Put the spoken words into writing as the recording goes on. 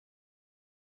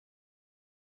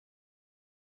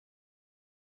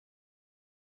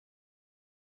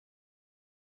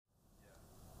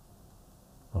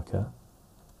Okay.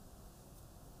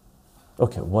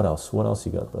 Okay, what else? What else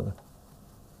you got, brother?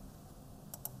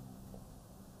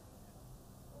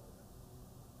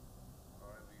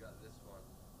 Alright, we got this one.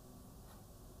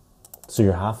 So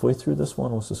you're halfway through this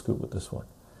one. What's the scoop with this one?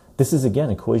 This is again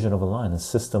equation of a line and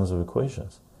systems of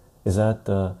equations. Is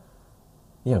that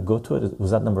yeah, go to it.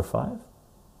 Was that number 5?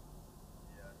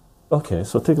 Yeah. Okay,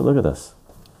 so take a look at this.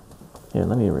 Here,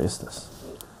 let me erase this.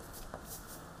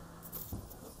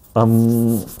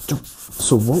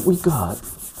 So what we got,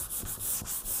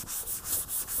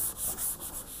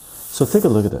 so take a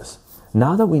look at this.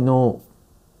 Now that we know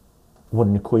what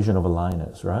an equation of a line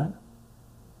is, right?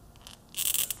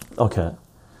 Okay,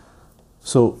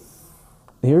 so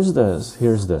here's this,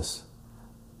 here's this.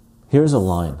 Here's a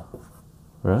line,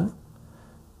 right?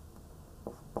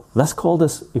 Let's call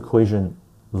this equation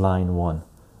line 1.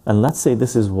 And let's say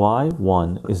this is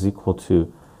y1 is equal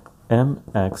to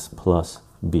mx plus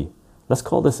b. Let's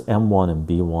call this m1 and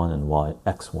b1 and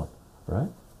yx1, right?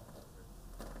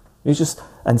 You just,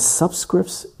 and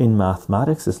subscripts in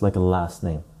mathematics is like a last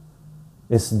name.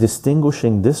 It's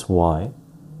distinguishing this y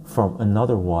from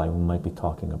another y we might be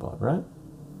talking about, right?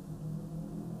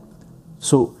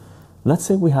 So let's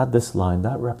say we had this line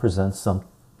that represents some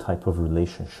type of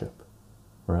relationship,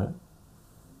 right?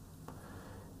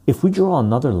 If we draw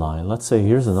another line, let's say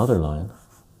here's another line,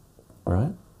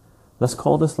 right? Let's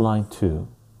call this line 2.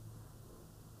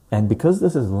 And because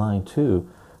this is line 2,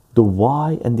 the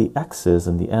y and the x's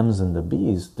and the m's and the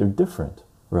b's, they're different,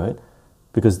 right?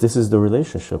 Because this is the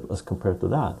relationship as compared to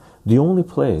that. The only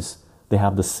place they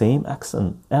have the same x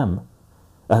and m,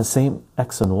 same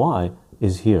x and y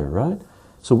is here, right?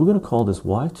 So we're going to call this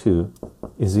y2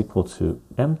 is equal to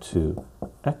m2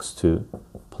 x2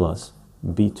 plus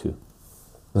b2.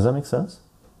 Does that make sense?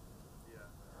 Yeah.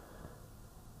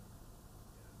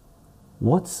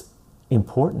 What's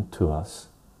important to us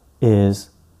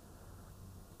is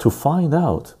to find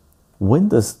out when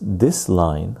does this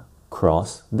line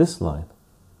cross this line.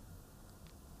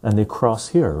 And they cross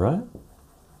here, right?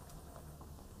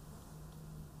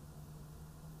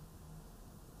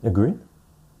 Agree?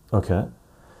 Okay.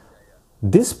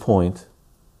 This point,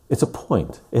 it's a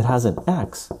point. It has an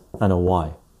x and a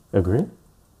y. Agree?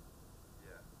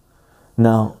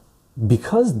 Now,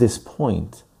 because this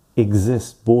point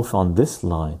exists both on this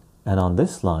line and on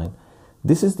this line,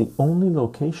 this is the only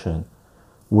location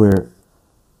where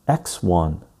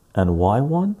x1 and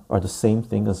y1 are the same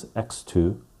thing as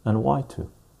x2 and y2,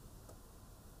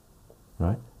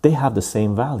 right? They have the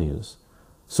same values.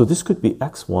 So this could be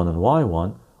x1 and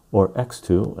y1 or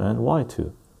x2 and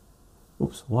y2.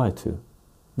 Oops, y2,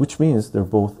 which means they're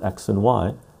both x and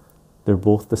y. They're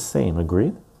both the same.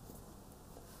 Agreed?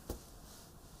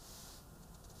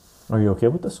 Are you okay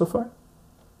with this so far?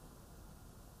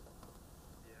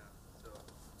 Yeah.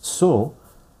 So,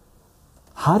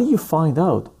 how do you find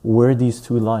out where these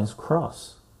two lines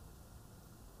cross?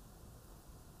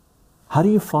 How do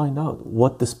you find out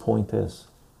what this point is?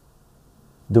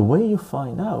 The way you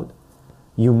find out,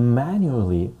 you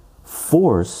manually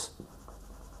force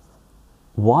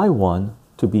y1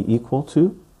 to be equal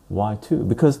to y2,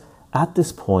 because at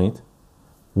this point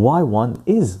y1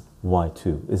 is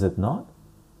y2, is it not?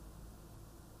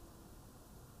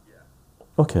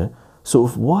 Okay, so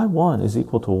if y1 is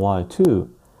equal to y2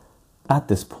 at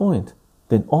this point,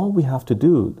 then all we have to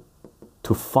do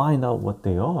to find out what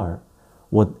they are,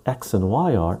 what x and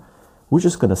y are, we're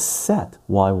just going to set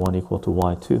y1 equal to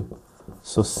y2.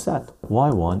 So set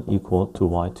y1 equal to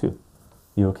y2.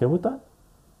 You okay with that?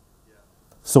 Yeah.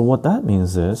 So what that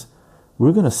means is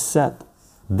we're going to set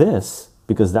this,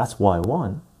 because that's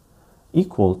y1,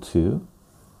 equal to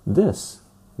this,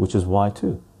 which is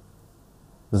y2.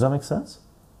 Does that make sense?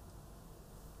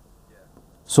 Yeah.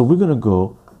 So we're going to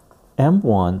go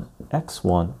m1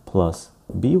 x1 plus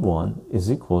b1 is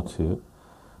equal to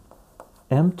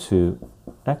m2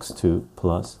 x2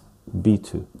 plus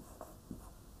b2.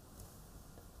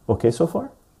 Okay so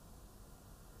far?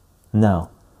 Now,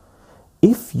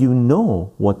 if you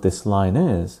know what this line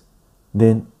is,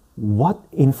 then what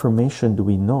information do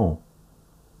we know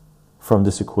from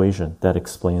this equation that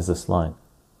explains this line?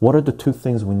 What are the two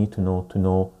things we need to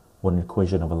know what an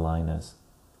equation of a line is?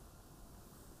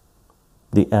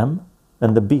 The m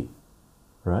and the b,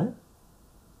 right?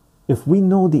 If we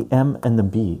know the m and the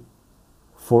b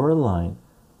for a line,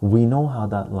 we know how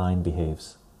that line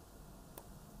behaves.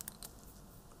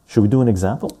 Should we do an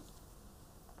example?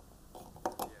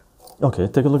 Okay,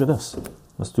 take a look at this.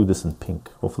 Let's do this in pink.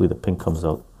 Hopefully the pink comes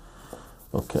out.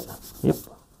 Okay, yep.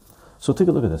 So take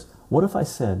a look at this. What if I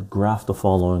said graph the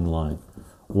following line?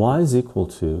 Y is equal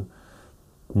to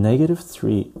negative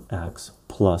 3x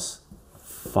plus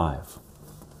 5.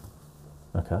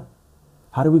 Okay,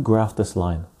 how do we graph this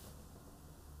line?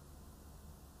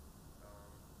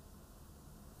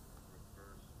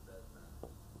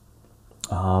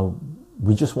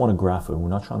 We just want to graph it. We're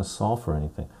not trying to solve for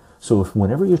anything. So if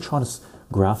whenever you're trying to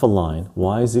graph a line,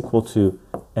 y is equal to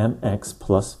mx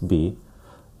plus b,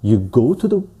 you go to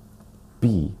the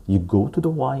b, you go to the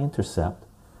y-intercept,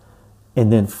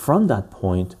 and then from that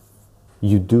point,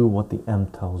 you do what the m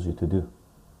tells you to do.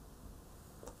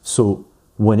 So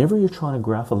whenever you're trying to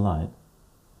graph a line,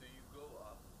 Do you go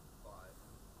up 5?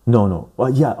 no, well,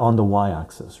 yeah, on the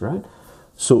y-axis, right?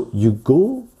 So you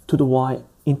go to the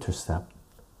y-intercept,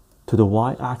 to the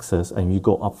y-axis, and you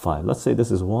go up 5. Let's say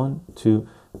this is 1, 2,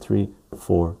 3,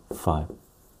 4, 5.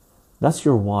 That's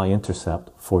your y-intercept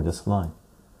for this line.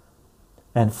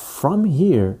 And from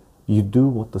here, you do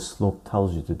what the slope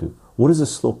tells you to do. What is the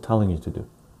slope telling you to do?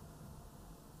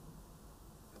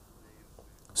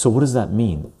 So what does that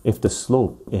mean if the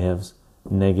slope is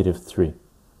 -3? 3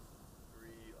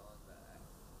 on the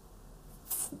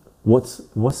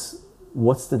x.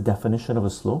 What's the definition of a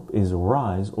slope? Is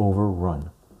rise over run,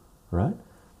 right?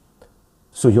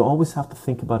 So you always have to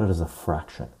think about it as a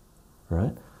fraction,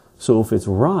 right? So if it's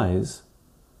rise,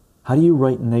 how do you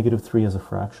write -3 as a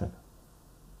fraction?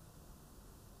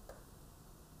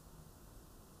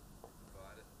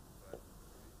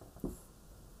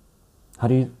 How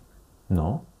do you,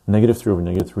 no, -3 over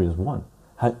 -3 is 1.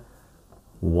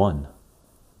 1,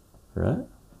 right?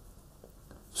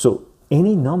 So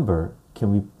any number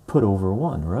can be put over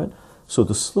 1, right? So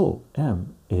the slope,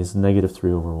 m, is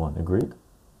 -3 over 1, agreed?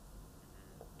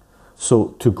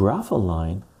 So to graph a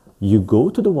line, you go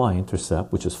to the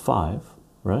y-intercept, which is 5,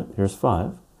 right? Here's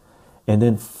 5. And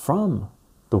then from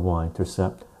the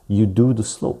y-intercept, you do the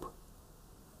slope,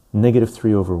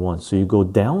 -3 over 1. So you go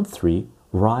down 3,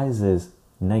 rise is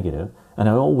negative, and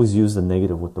I always use the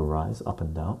negative with the rise, up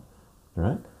and down,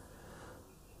 right?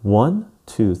 1,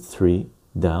 2, 3,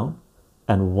 down,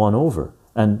 and 1 over.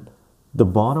 And the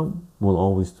bottom will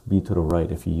always be to the right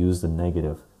if you use the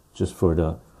negative just for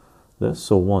this.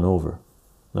 So 1 over.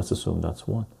 Let's assume that's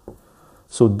 1.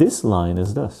 So this line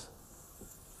is this.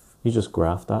 You just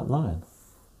graph that line,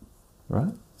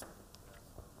 right?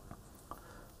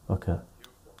 Okay.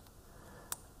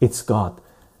 It's got,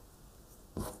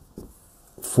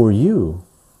 for you,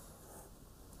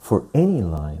 for any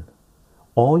line,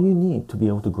 all you need to be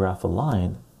able to graph a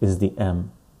line is the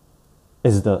m,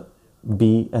 is the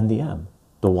b and the m,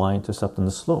 the y-intercept and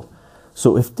the slope.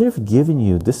 So if they've given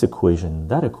you this equation,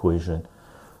 that equation,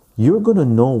 you're going to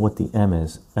know what the m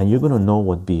is, and you're going to know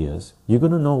what b is. You're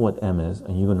going to know what m is,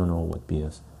 and you're going to know what b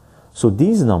is. So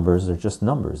these numbers are just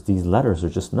numbers. These letters are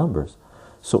just numbers.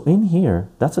 So in here,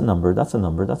 that's a number, that's a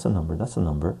number, that's a number, that's a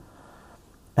number.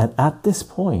 And at this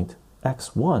point,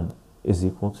 x1 is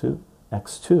equal to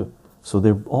x2. So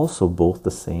they're also both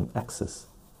the same x's.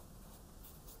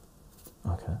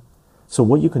 Okay. So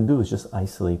what you can do is just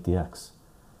isolate the x.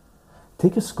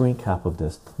 Take a screen cap of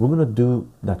this. We're going to do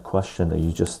that question that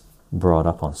you just brought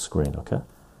up on screen, okay?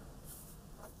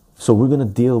 So we're going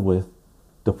to deal with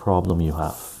the problem you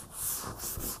have.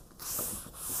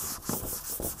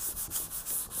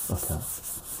 Okay.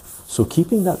 So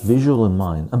keeping that visual in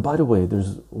mind, and by the way,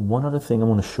 there's one other thing I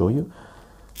want to show you.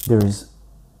 There's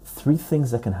 3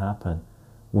 things that can happen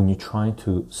when you're trying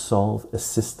to solve a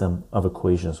system of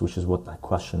equations, which is what that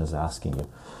question is asking you.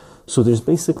 So there's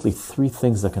basically 3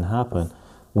 things that can happen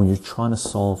when you're trying to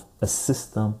solve a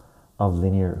system of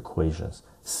linear equations.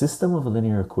 System of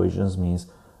linear equations means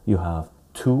you have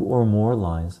 2 or more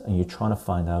lines and you're trying to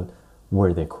find out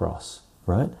where they cross,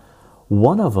 right?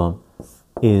 One of them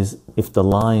is if the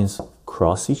lines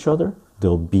cross each other,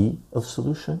 there'll be a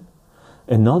solution.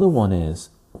 Another one is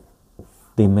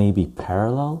they may be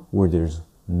parallel where there's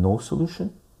no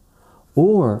solution,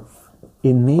 or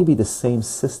it may be the same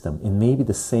system, it may be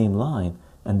the same line,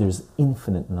 and there's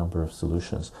infinite number of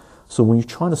solutions. So when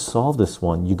you're trying to solve this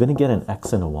one, you're going to get an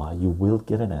x and a y. You will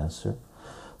get an answer.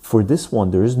 For this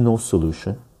one, there is no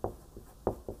solution.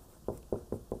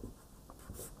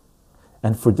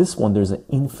 And for this one, there's an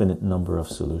infinite number of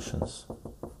solutions.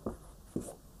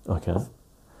 Okay.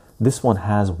 This one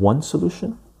has one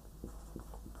solution.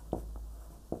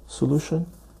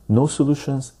 No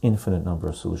solutions, infinite number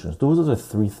of solutions. Those are the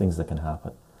 3 things that can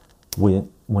happen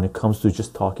when it comes to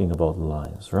just talking about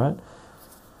lines, right?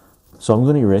 So I'm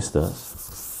going to erase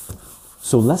this.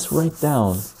 So let's write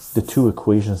down the 2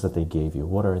 equations that they gave you.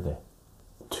 What are they?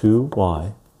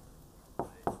 2y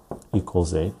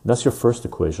equals 8. That's your first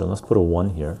equation. Let's put a 1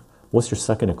 here. What's your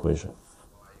second equation?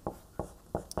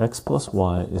 X plus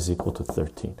y is equal to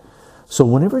 13. So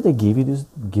whenever they give you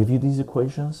these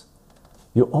equations,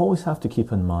 You always have to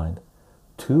keep in mind,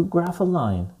 to graph a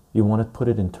line, you want to put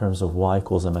it in terms of y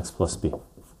equals mx plus b.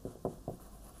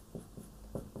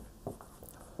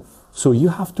 So you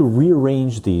have to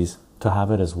rearrange these to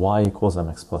have it as y equals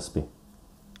mx plus b.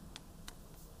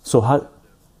 So how?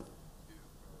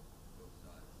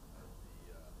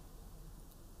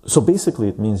 So basically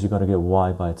it means you got to get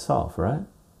y by itself, right?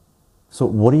 So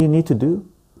what do you need to do?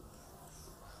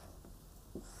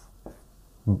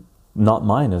 Not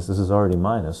minus, this is already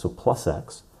minus, so plus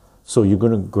x. So you're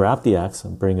going to grab the x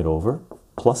and bring it over,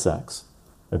 plus x.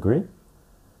 Agree?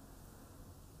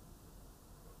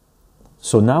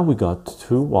 So now we got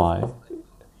 2y.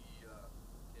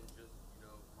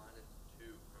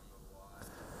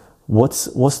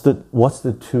 What's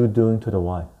the 2 doing to the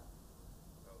y?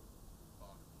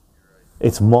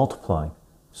 It's multiplying.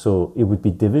 So it would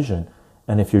be division.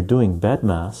 And if you're doing bed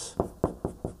mass,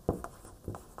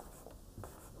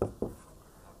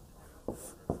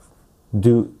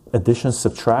 do addition,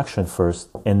 subtraction first,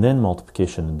 and then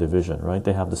multiplication and division, right?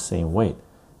 They have the same weight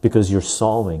because you're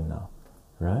solving now,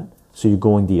 right? So you're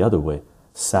going the other way.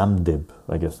 Samdib,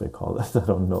 I guess they call it. I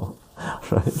don't know,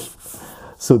 right?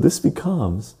 So this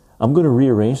becomes, I'm going to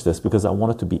rearrange this because I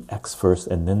want it to be x first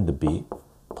and then the b,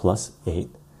 plus 8.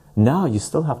 Now you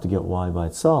still have to get y by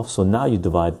itself. So now you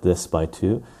divide this by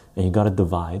 2, and you got to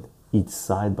divide each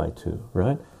side by 2,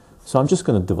 right? So I'm just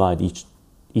going to divide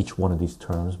each one of these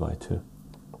terms by 2.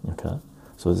 Okay,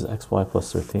 so this is xy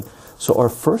plus 13. So our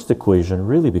first equation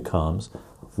really becomes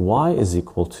y is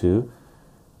equal to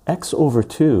x over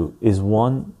 2 is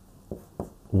 1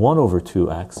 over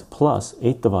 2x plus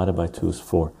 8 divided by 2 is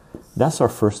 4. That's our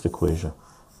first equation.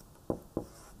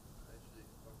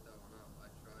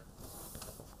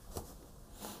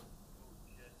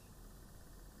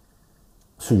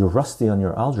 So you're rusty on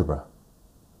your algebra.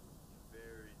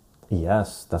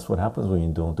 Yes, that's what happens when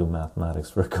you don't do mathematics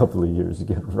for a couple of years. You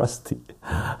get rusty,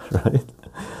 right?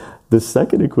 The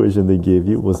second equation they gave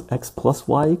you was x plus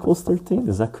y equals 13.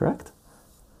 Is that correct?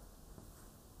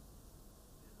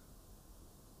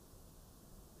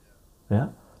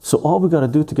 Yeah. So all we got to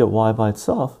do to get y by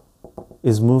itself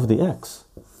is move the x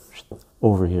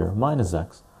over here, minus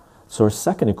x. So our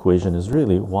second equation is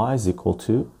really y is equal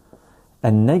to,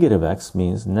 and negative x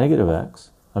means negative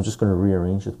x. I'm just going to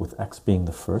rearrange it with x being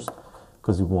the first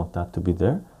because we want that to be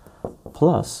there,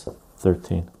 plus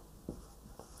 13.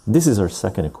 This is our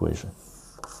second equation,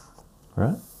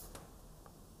 right?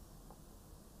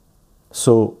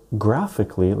 So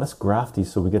graphically, let's graph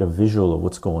these so we get a visual of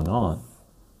what's going on,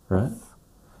 right?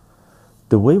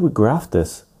 The way we graph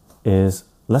this is,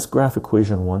 let's graph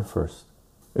equation 1 first.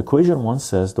 Equation 1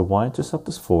 says the y-intercept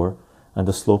is 4 and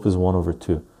the slope is 1 over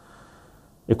 2.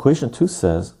 Equation 2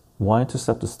 says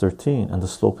y-intercept is 13 and the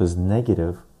slope is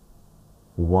negative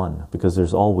 1, because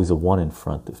there's always a 1 in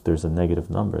front if there's a negative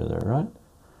number there, right?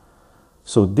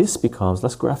 So this becomes,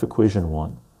 let's graph equation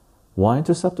 1.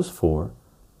 Y-intercept is 4,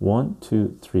 1,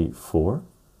 2, 3, 4.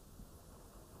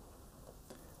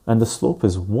 And the slope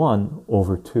is 1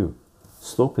 over 2.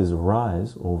 Slope is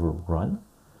rise over run.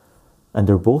 And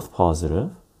they're both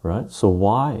positive, right? So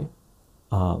y,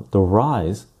 the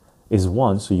rise is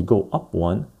 1, so you go up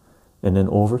 1 and then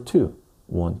over 2,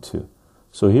 1, 2.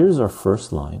 So here's our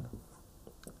first line,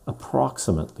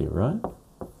 approximately, right?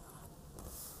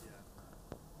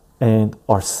 And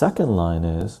our second line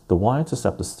is the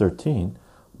y-intercept is 13.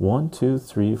 1, 2,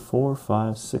 3, 4,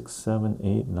 5, 6, 7,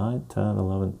 8, 9, 10,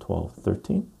 11, 12,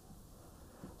 13.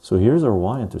 So here's our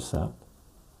y-intercept.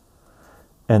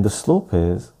 And the slope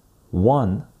is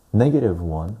 1, negative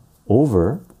 1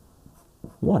 over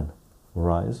 1.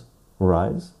 Rise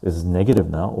is negative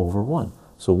now over 1.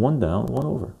 So 1 down, 1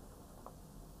 over.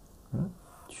 Right?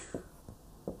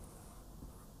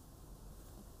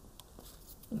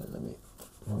 Let me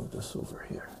move this over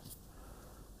here.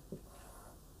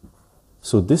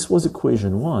 So this was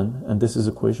equation 1 and this is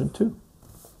equation 2.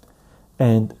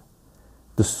 And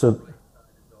the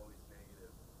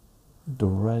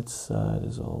right side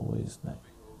is always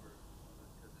negative.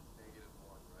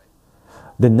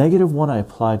 The negative 1 I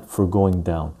applied for going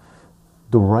down.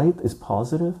 The right is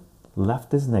positive,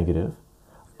 left is negative,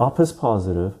 up is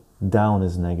positive, down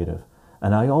is negative.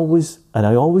 And I always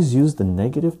use the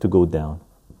negative to go down.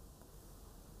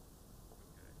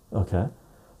 Okay?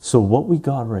 So what we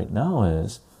got right now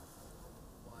is,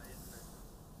 Why isn't it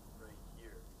right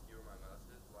here? Here where my mouse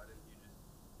is, why didn't you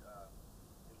just,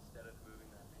 instead of moving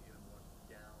that negative 1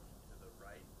 down to the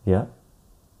right, yeah,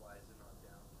 why is it not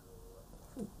down to the left?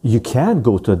 you can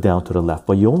go to down to the left,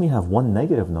 but you only have one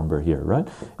negative number here, right?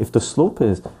 If the slope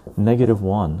is negative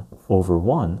 1 over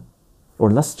 1, or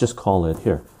let's just call it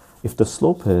here. If the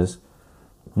slope is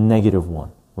negative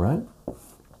 1, right?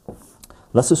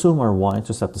 Let's assume our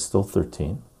y-intercept is still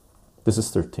 13. This is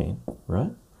 13,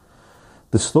 right?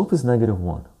 The slope is negative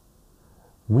 1.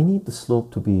 We need the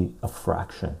slope to be a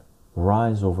fraction,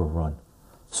 rise over run.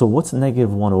 So what's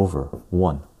negative 1 over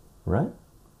 1, right?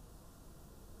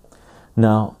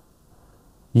 Now,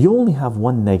 you only have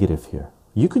one negative here.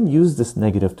 You can use this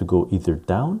negative to go either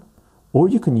down, or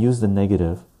you can use the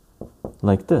negative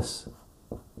like this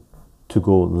to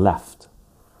go left,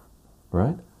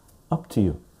 right? Up to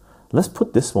you. Let's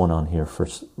put this one on here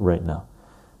first right now.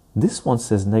 This one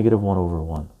says negative 1 over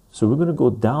 1. So we're going to go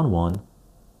down 1.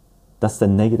 That's the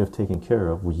negative taken care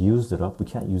of. We used it up. We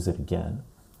can't use it again,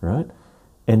 right?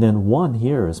 And then 1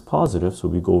 here is positive, so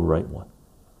we go right 1,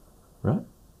 right?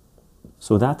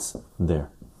 So that's there.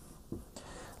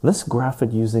 Let's graph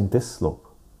it using this slope.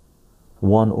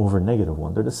 1 over negative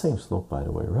 1. They're the same slope, by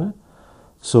the way, right?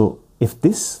 So if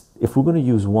we're going to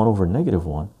use 1 over negative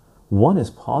 1, 1 is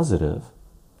positive,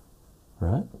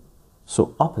 right?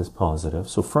 So up is positive.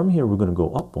 So from here, we're going to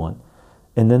go up 1.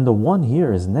 And then the 1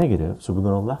 here is negative, so we're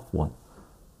going to left 1.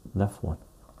 Left 1.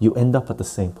 You end up at the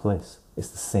same place. It's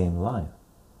the same line,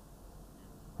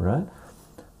 right?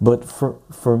 But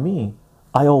for me,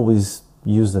 I always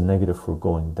use the negative for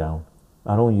going down.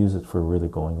 I don't use it for really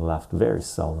going left. Very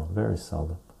seldom, very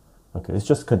seldom. Okay, it's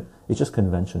just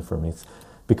convention for me. It's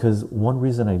because one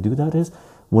reason I do that is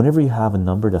whenever you have a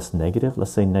number that's negative,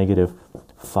 let's say negative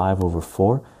 5 over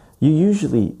 4, you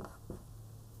usually,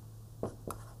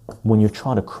 when you're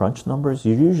trying to crunch numbers,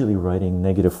 you're usually writing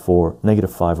negative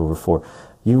 5 over 4.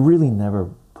 You really never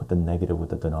put the negative with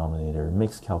the denominator. It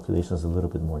makes calculations a little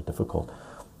bit more difficult.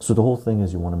 So the whole thing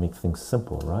is you want to make things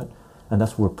simple, right? And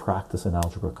that's where practice in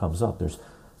algebra comes up. There's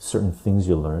certain things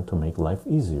you learn to make life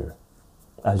easier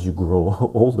as you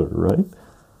grow older, right?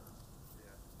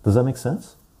 Does that make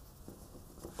sense?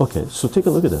 Okay, so take a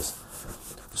look at this.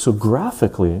 So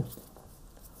graphically,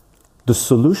 the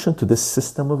solution to this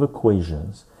system of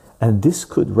equations, and this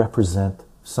could represent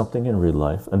something in real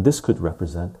life, and this could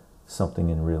represent something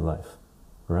in real life,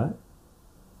 right?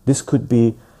 This could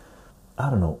be, I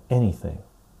don't know, anything,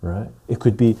 right? It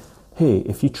could be, hey,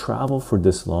 if you travel for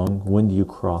this long, when do you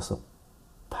cross a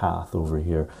path over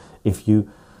here? If you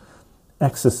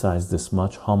exercise this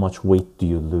much, how much weight do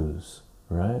you lose,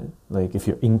 right? Like if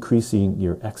you're increasing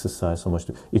your exercise so much,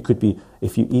 it could be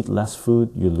if you eat less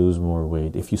food, you lose more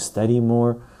weight. If you study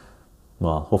more,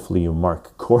 well, hopefully your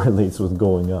mark correlates with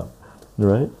going up,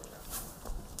 right?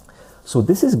 So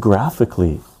this is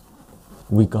graphically,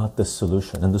 we got this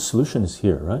solution, and the solution is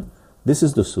here, right? This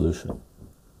is the solution.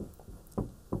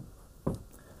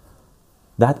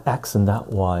 That x and that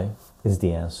y is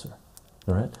the answer,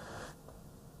 all right?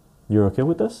 You're okay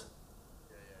with this?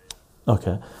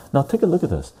 Okay, now take a look at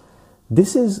this.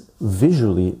 This is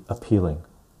visually appealing.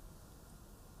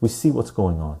 We see what's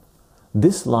going on.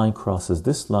 This line crosses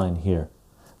this line here.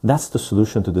 That's the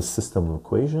solution to this system of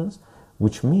equations,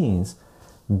 which means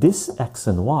this x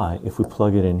and y, if we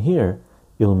plug it in here,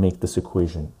 it'll make this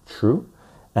equation true.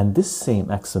 And this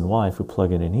same x and y, if we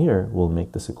plug it in here, will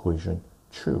make this equation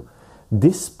true.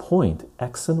 This point,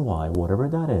 x and y, whatever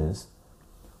that is,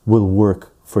 will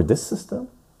work for this system,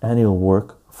 and it'll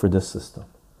work for this system,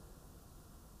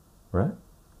 right?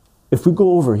 If we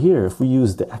go over here, if we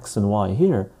use the x and y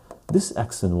here, this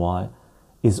x and y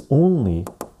is only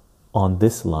on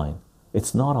this line.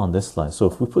 It's not on this line. So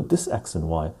if we put this x and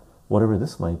y, whatever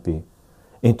this might be,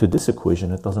 into this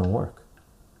equation, it doesn't work,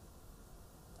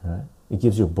 right? It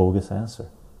gives you a bogus answer,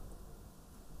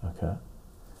 okay?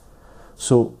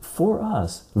 So for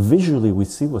us, visually, we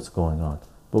see what's going on.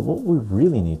 But what we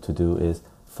really need to do is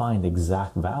find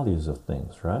exact values of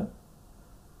things, right?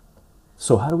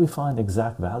 So how do we find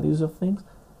exact values of things?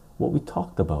 What we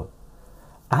talked about.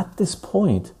 At this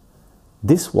point,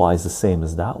 this y is the same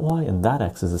as that y, and that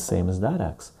x is the same as that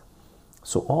x.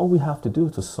 So all we have to do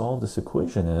to solve this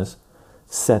equation is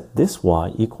set this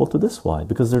y equal to this y,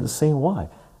 because they're the same y.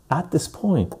 At this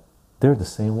point, they're the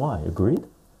same y. Agreed?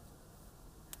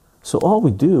 So all we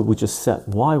do, we just set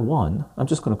y1, I'm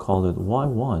just going to call it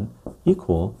y1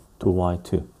 equal to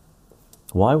y2.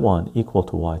 y1 equal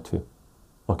to y2.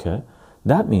 Okay,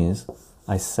 that means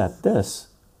I set this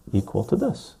equal to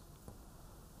this.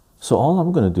 So all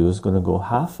I'm going to do is going to go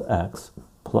half x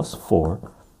plus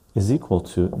 4 is equal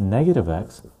to negative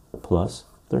x plus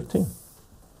 13.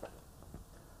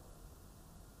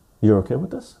 You're okay with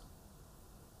this?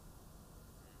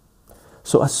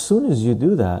 So as soon as you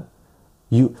do that,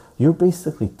 you're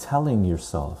basically telling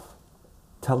yourself,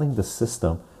 telling the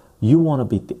system, you want to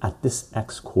be at this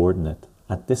x coordinate,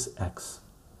 at this x,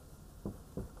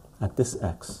 at this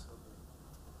x.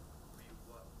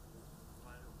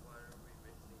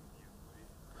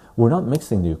 we're not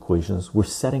mixing the equations, we're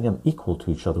setting them equal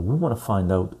to each other. We want to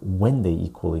find out when they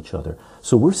equal each other.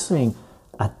 So we're saying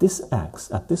at this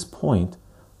x, at this point,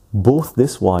 both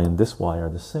this y and this y are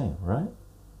the same, right?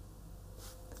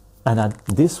 And at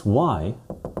this y,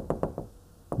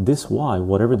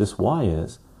 whatever this y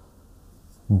is,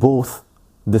 both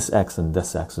this x and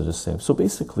this x are the same. So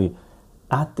basically,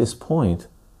 at this point,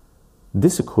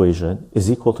 this equation is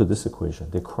equal to this equation.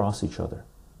 They cross each other,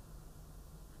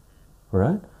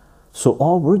 right? So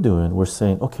all we're doing, we're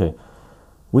saying, okay,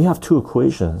 we have two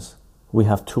equations, we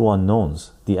have two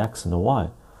unknowns, the x and the y.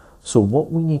 So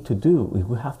what we need to do is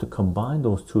we have to combine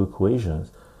those two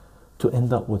equations to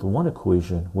end up with one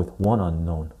equation with one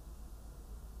unknown,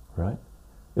 right?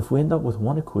 If we end up with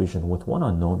one equation with one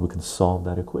unknown, we can solve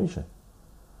that equation.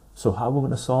 So how are we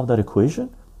going to solve that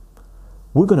equation?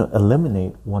 We're going to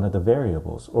eliminate one of the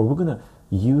variables, or we're going to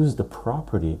use the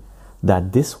property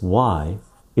that this y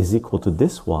is equal to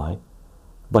this y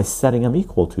by setting them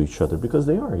equal to each other, because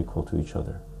they are equal to each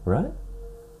other, right?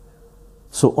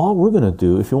 So all we're going to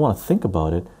do, if you want to think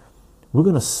about it, we're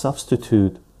going to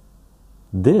substitute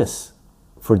this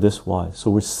for this y. So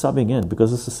we're subbing in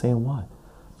because it's the same y.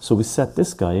 So we set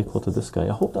this guy equal to this guy.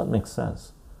 I hope that makes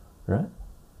sense, right?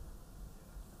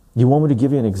 You want me to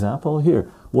give you an example?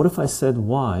 Here, what if I said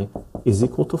y is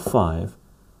equal to 5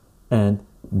 and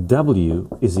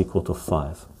w is equal to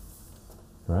 5,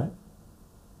 right?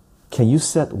 Can you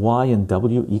set y and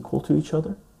w equal to each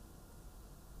other?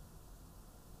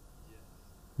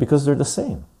 Because they're the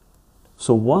same.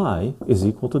 So y is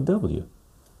equal to w.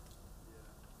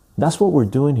 That's what we're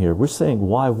doing here. We're saying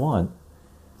y1,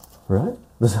 right?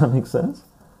 Does that make sense?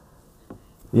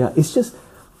 Yeah, it's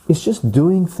just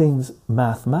doing things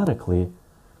mathematically,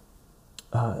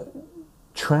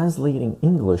 translating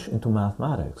English into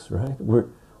mathematics, right?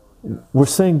 We're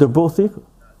saying they're both equal.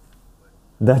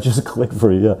 That just clicked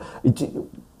for you, yeah.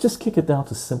 Just kick it down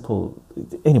to simple.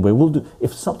 Anyway, we'll do.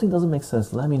 If something doesn't make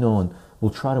sense, let me know, and we'll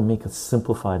try to make a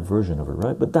simplified version of it,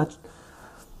 right? But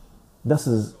this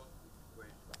is.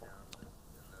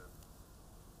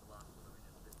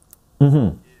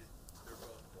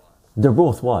 They're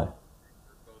both y.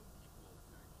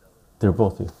 They're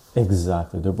both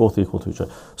exactly. They're both equal to each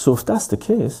other. So if that's the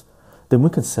case, then we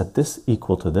can set this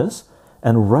equal to this.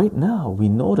 And right now we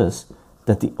notice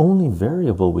that the only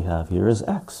variable we have here is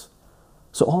x.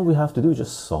 So all we have to do is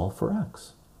just solve for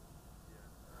x.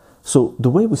 So the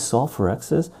way we solve for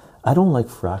x is, I don't like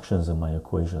fractions in my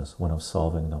equations when I'm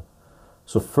solving them.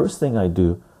 So first thing I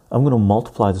do, I'm going to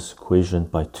multiply this equation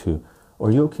by 2. Are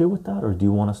you okay with that, or do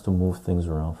you want us to move things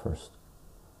around first?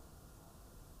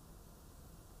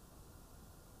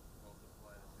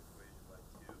 Multiply this equation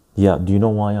by 2. Yeah, do you know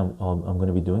why I'm going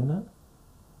to be doing that?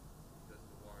 Because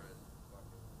the 1 is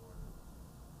fucking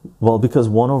 1. Well, because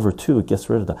 1 over 2, it gets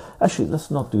rid of that. Actually,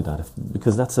 let's not do that,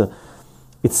 because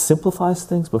it simplifies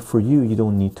things, but for you, you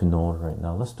don't need to know it right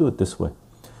now. Let's do it this way.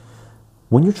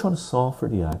 When you're trying to solve for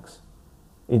the x,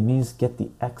 it means get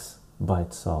the x by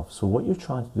itself. So what you're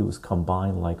trying to do is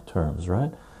combine like terms,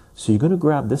 right? So you're going to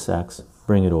grab this x,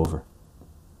 bring it over.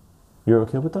 You're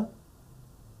okay with that?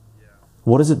 Yeah.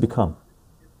 What does it become?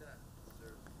 Get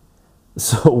that.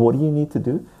 So what do you need to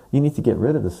do? You need to get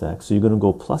rid of this x. So you're going to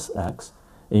go plus x,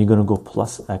 and you're going to go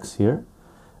plus x here.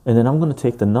 And then I'm going to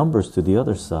take the numbers to the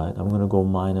other side. I'm going to go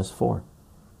minus 4.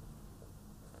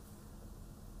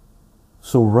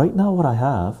 So right now what I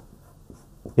have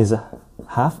is a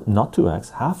half, not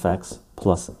 2x, half x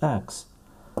plus x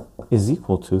is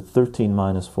equal to 13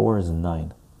 minus 4 is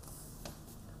 9.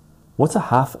 What's a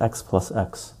half x plus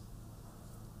x?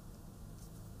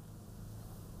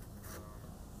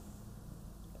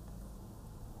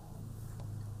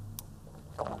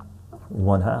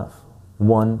 One half.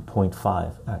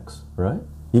 1.5x, right?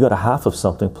 You got a half of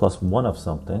something plus 1 of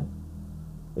something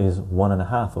is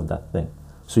 1.5 of that thing.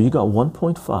 So you got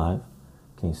 1.5.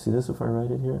 Can you see this if I write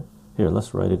it here? Here,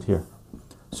 let's write it here.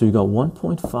 So you got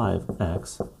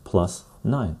 1.5x plus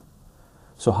 9.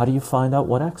 So how do you find out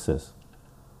what x is?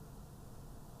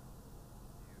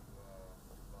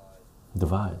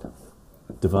 Divide.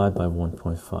 Divide by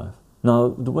 1.5. Now,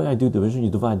 the way I do division, you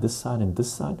divide this side and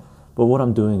this side. But what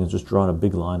I'm doing is just drawing a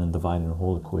big line and dividing the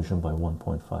whole equation by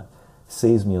 1.5.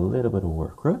 Saves me a little bit of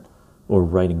work, right? Or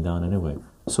writing down anyway.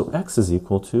 So x is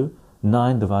equal to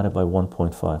 9 divided by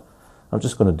 1.5. I'm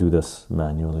just going to do this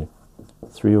manually.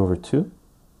 3 over 2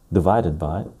 divided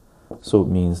by, so it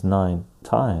means 9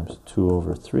 times 2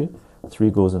 over 3. 3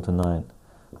 goes into 9.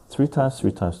 3 times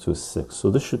 2 is 6.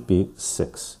 So this should be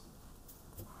 6.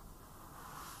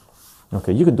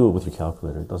 Okay, you can do it with your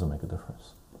calculator. It doesn't make a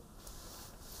difference.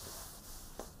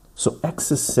 So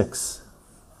x is 6.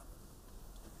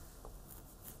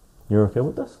 You're okay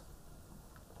with this?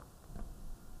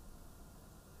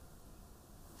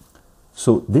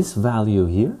 So this value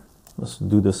here, let's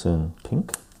do this in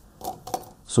pink.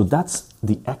 So that's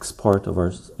the x part of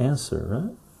our answer,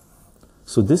 right?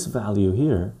 So this value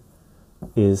here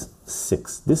is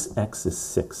 6. This x is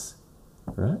 6,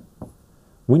 right?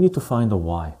 We need to find the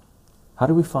y. How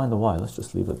do we find the y? Let's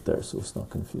just leave it there so it's not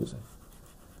confusing.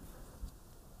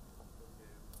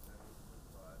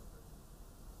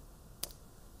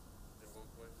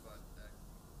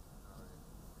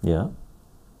 Yeah.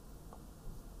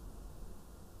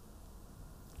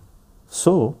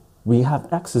 So we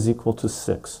have x is equal to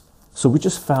 6. So we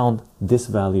just found this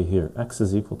value here. X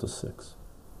is equal to 6.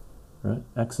 Right?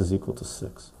 X is equal to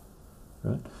 6.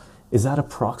 Right? Is that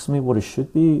approximately what it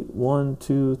should be? 1,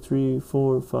 2, 3,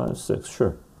 4, 5, 6.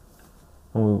 Sure.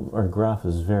 And our graph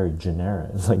is very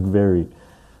generic. It's like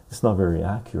it's not very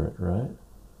accurate, right?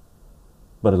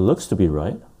 But it looks to be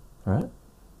right, right?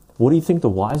 What do you think the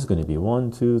y is going to be?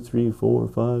 1, 2, 3, 4,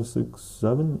 5, 6,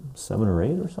 7, 7 or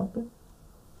 8 or something?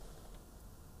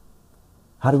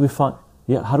 How do we find,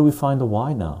 yeah, how do we find the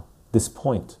y now? This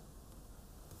point.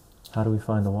 How do we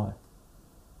find the y?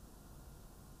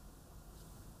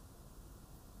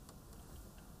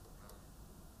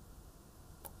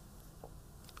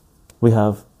 We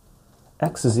have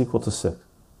x is equal to 6.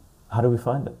 How do we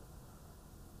find it?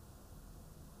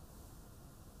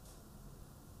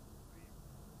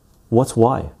 What's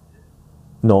y?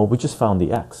 No, we just found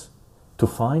the x. To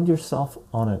find yourself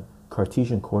on a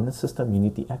Cartesian coordinate system, you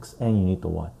need the x and you need the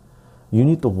y. You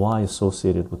need the y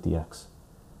associated with the x.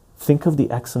 Think of the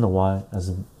x and the y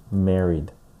as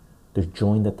married. They're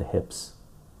joined at the hips,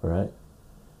 all right?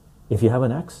 If you have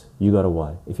an x, you got a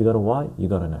y. If you got a y, you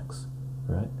got an x,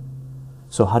 right?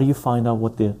 So how do you find out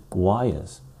what the y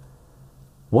is?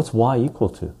 What's y equal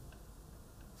to?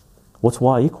 What's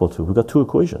y equal to? We've got two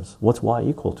equations. What's y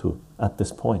equal to at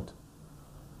this point?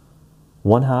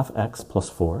 1/2 x plus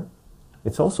 4.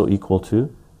 It's also equal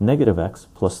to negative x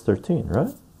plus 13,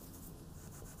 right?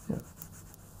 Yeah.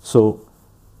 So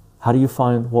how do you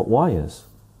find what y is?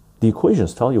 The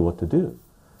equations tell you what to do.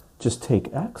 Just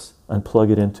take x and plug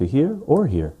it into here or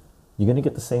here. You're going to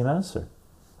get the same answer,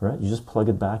 right? You just plug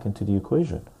it back into the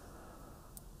equation.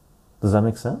 Does that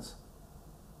make sense?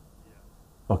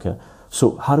 Yeah. Okay.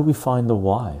 So how do we find the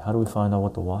y? How do we find out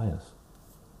what the y is?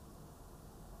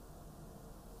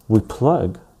 We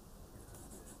plug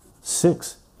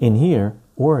 6 in here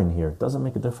or in here. Doesn't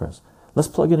make a difference. Let's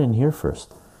plug it in here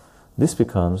first. This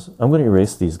becomes, I'm going to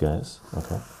erase these guys,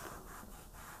 okay?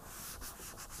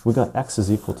 We got x is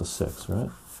equal to 6, right?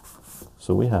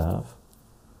 So we have,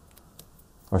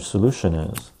 our solution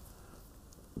is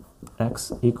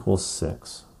x equals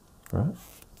 6, right?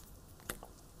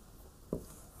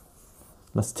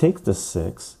 Let's take this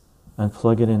 6 and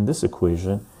plug it in this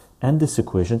equation and this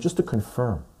equation just to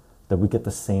confirm that we get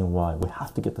the same y. We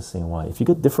have to get the same y. If you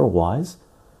get different y's,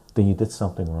 then you did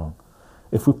something wrong.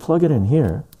 If we plug it in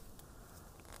here,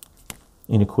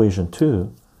 in equation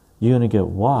 2, you're going to get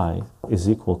y is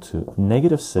equal to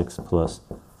negative 6 plus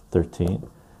 13.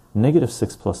 Negative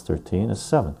 6 plus 13 is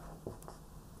 7.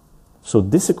 So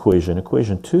this equation,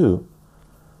 equation 2,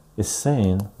 is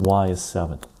saying y is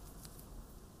 7.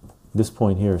 This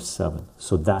point here is 7.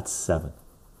 So that's 7.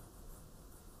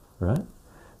 Right?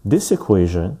 This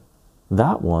equation,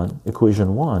 that one,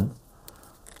 equation 1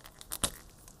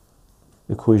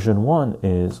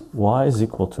 is y is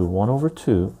equal to 1 over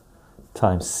 2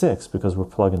 times 6, because we're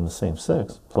plugging the same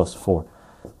 6, plus 4.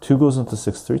 2 goes into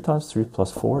 6 3 times, 3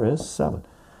 plus 4 is 7.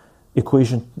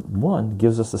 Equation 1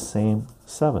 gives us the same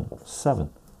 7.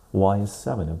 Y is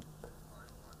 7.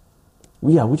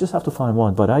 Yeah, we just have to find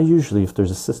one, but I usually, if there's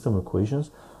a system of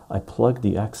equations, I plug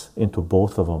the x into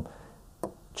both of them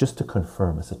just to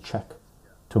confirm, as a check,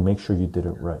 to make sure you did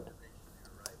it right.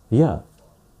 Yeah,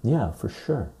 for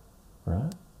sure,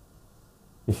 right?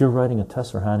 If you're writing a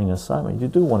test or handing an assignment, you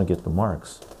do want to get the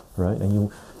marks, right?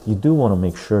 And you do want to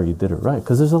make sure you did it right,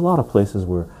 because there's a lot of places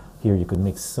where here you could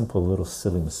make simple little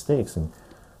silly mistakes and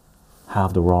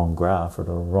have the wrong graph or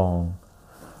the wrong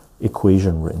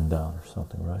equation written down or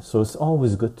something, right? So it's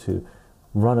always good to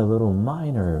run a little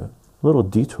little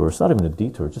detour. It's not even a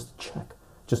detour, just a check,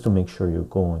 just to make sure you're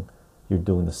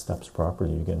doing the steps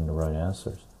properly, you're getting the right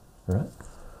answers, right?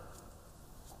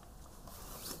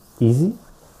 Easy?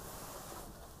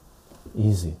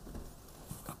 Easy.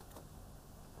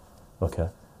 Okay.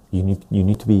 You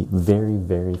need to be very,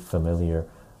 very familiar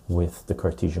with the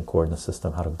Cartesian coordinate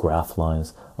system, how to graph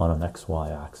lines on an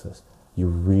XY axis. You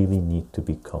really need to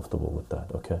be comfortable with that,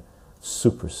 okay?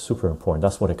 Super, super important.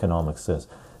 That's what economics is.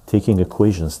 Taking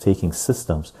equations, taking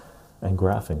systems, and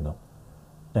graphing them.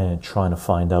 and trying to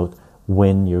find out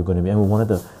when you're going to be. I mean, one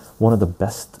of the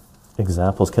best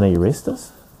examples. Can I erase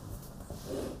this?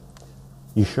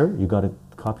 You sure? You got it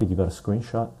copied? You got a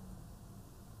screenshot?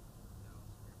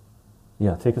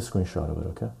 Yeah, take a screenshot of it,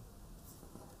 okay?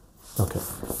 Okay,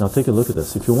 now take a look at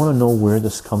this. If you want to know where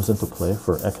this comes into play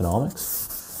for economics,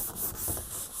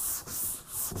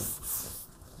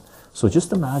 so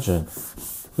just imagine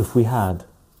if we had,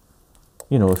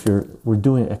 you know, we're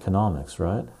doing economics,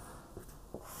 right?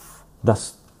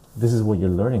 This is what you're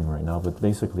learning right now, but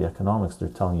basically economics, they're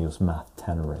telling you is math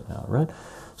 10 right now, right?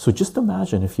 So just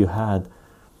imagine if you had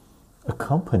a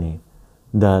company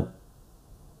that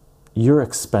your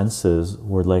expenses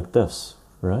were like this,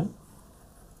 right?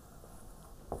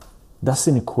 That's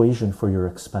an equation for your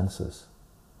expenses,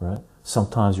 right?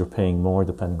 Sometimes you're paying more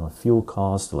depending on fuel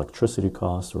costs, electricity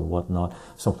costs, or whatnot.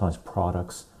 Sometimes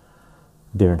products,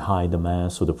 they're in high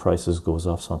demand, so the prices goes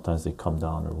up. Sometimes they come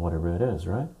down, or whatever it is,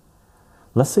 right?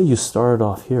 Let's say you started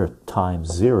off here at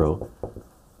times 0.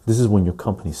 This is when your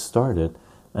company started,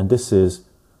 and this is,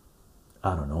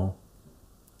 I don't know,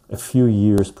 a few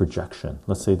years projection.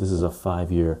 Let's say this is a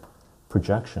 5-year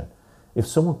projection. If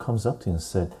someone comes up to you and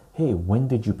said, hey, when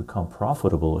did you become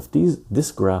profitable? If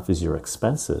this graph is your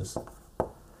expenses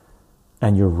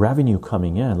and your revenue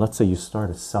coming in, let's say you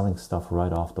started selling stuff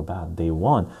right off the bat, day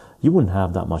one, you wouldn't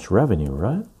have that much revenue,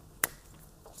 right?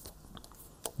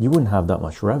 You wouldn't have that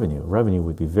much revenue. Revenue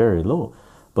would be very low,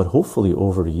 but hopefully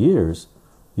over the years,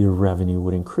 your revenue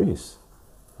would increase,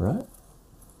 right?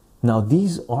 Now,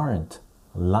 these aren't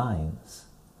lines.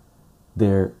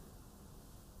 They're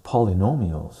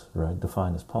polynomials, right?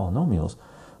 Defined as polynomials.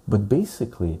 But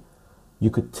basically, you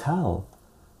could tell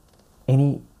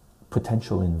any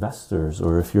potential investors,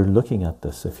 or if you're looking at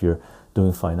this, if you're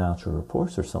doing financial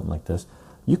reports or something like this,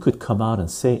 you could come out and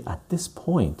say, at this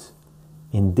point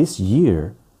in this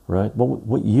year, right?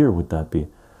 What year would that be?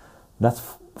 That's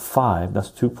 5, that's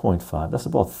 2.5, that's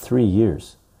about 3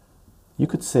 years. You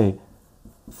could say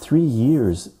 3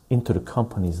 years into the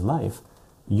company's life,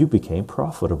 you became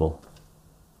profitable,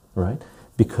 right?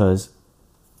 Because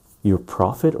your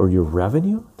profit or your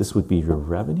revenue, this would be your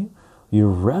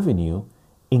revenue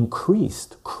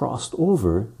increased, crossed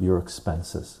over your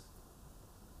expenses.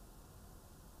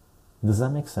 Does that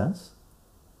make sense?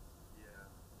 Yeah.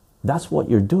 That's what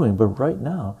you're doing. But right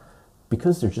now,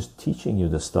 because they're just teaching you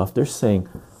this stuff, they're saying,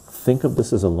 think of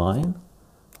this as a line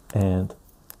and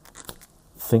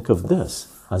think of this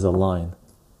as a line.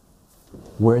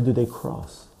 Where do they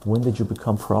cross? When did you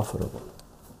become profitable?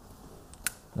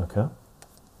 Okay.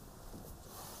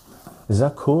 Is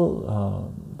that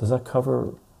cool? Does that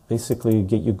cover, basically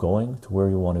get you going to where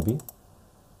you want to be?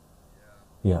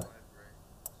 Yeah.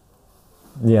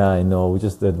 Yeah, I know. We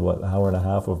just did, what, an hour and a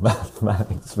half of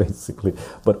mathematics, basically.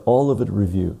 But all of it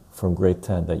review from grade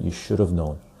 10 that you should have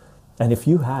known. And if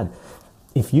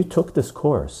you took this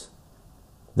course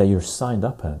that you're signed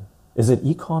up in, is it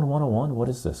Econ 101? What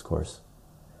is this course?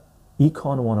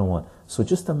 Econ 101. So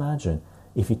just imagine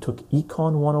if you took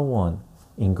Econ 101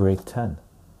 in grade 10,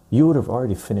 you would have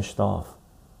already finished off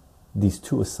these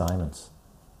 2 assignments,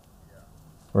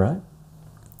 right?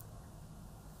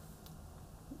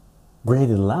 Grade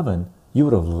 11, you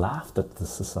would have laughed at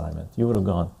this assignment. You would have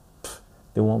gone,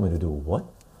 they want me to do what?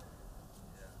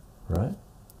 Right?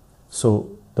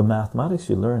 So the mathematics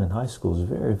you learn in high school is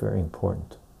very, very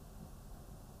important.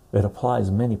 It applies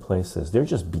many places. They're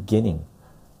just beginning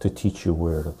to teach you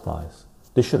where it applies.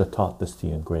 They should have taught this to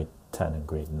you in grade 10 and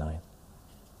grade 9.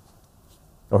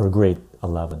 Or grade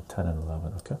 11, 10 and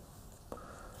 11, okay?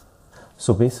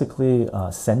 So basically,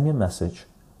 send me a message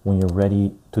when you're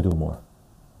ready to do more.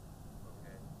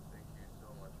 Okay, thank you so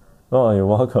much, Aaron. Oh, you're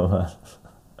welcome, man.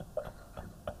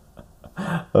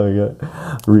 Okay,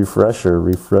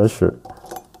 refresher.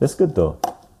 It's good though.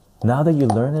 Now that you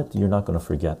learn it, you're not going to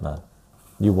forget, man.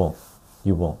 You won't.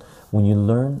 When you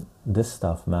learn this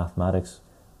stuff, mathematics,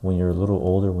 when you're a little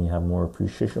older, when you have more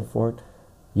appreciation for it,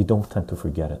 you don't tend to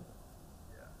forget it.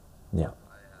 Yeah.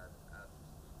 I had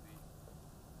absolutely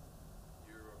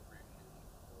zero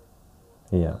appreciation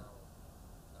for Yeah.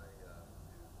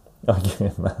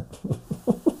 Okay, man.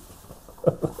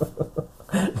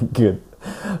 Good.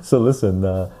 So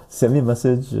listen, send me a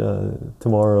message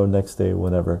tomorrow, next day,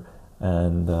 whenever,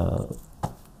 and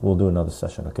we'll do another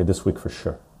session. Okay, this week for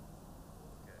sure.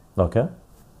 Okay. Okay,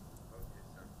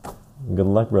 sir. Good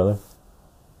luck, brother.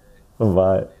 Okay.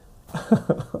 Bye.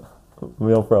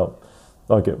 No problem.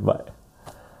 Okay, bye.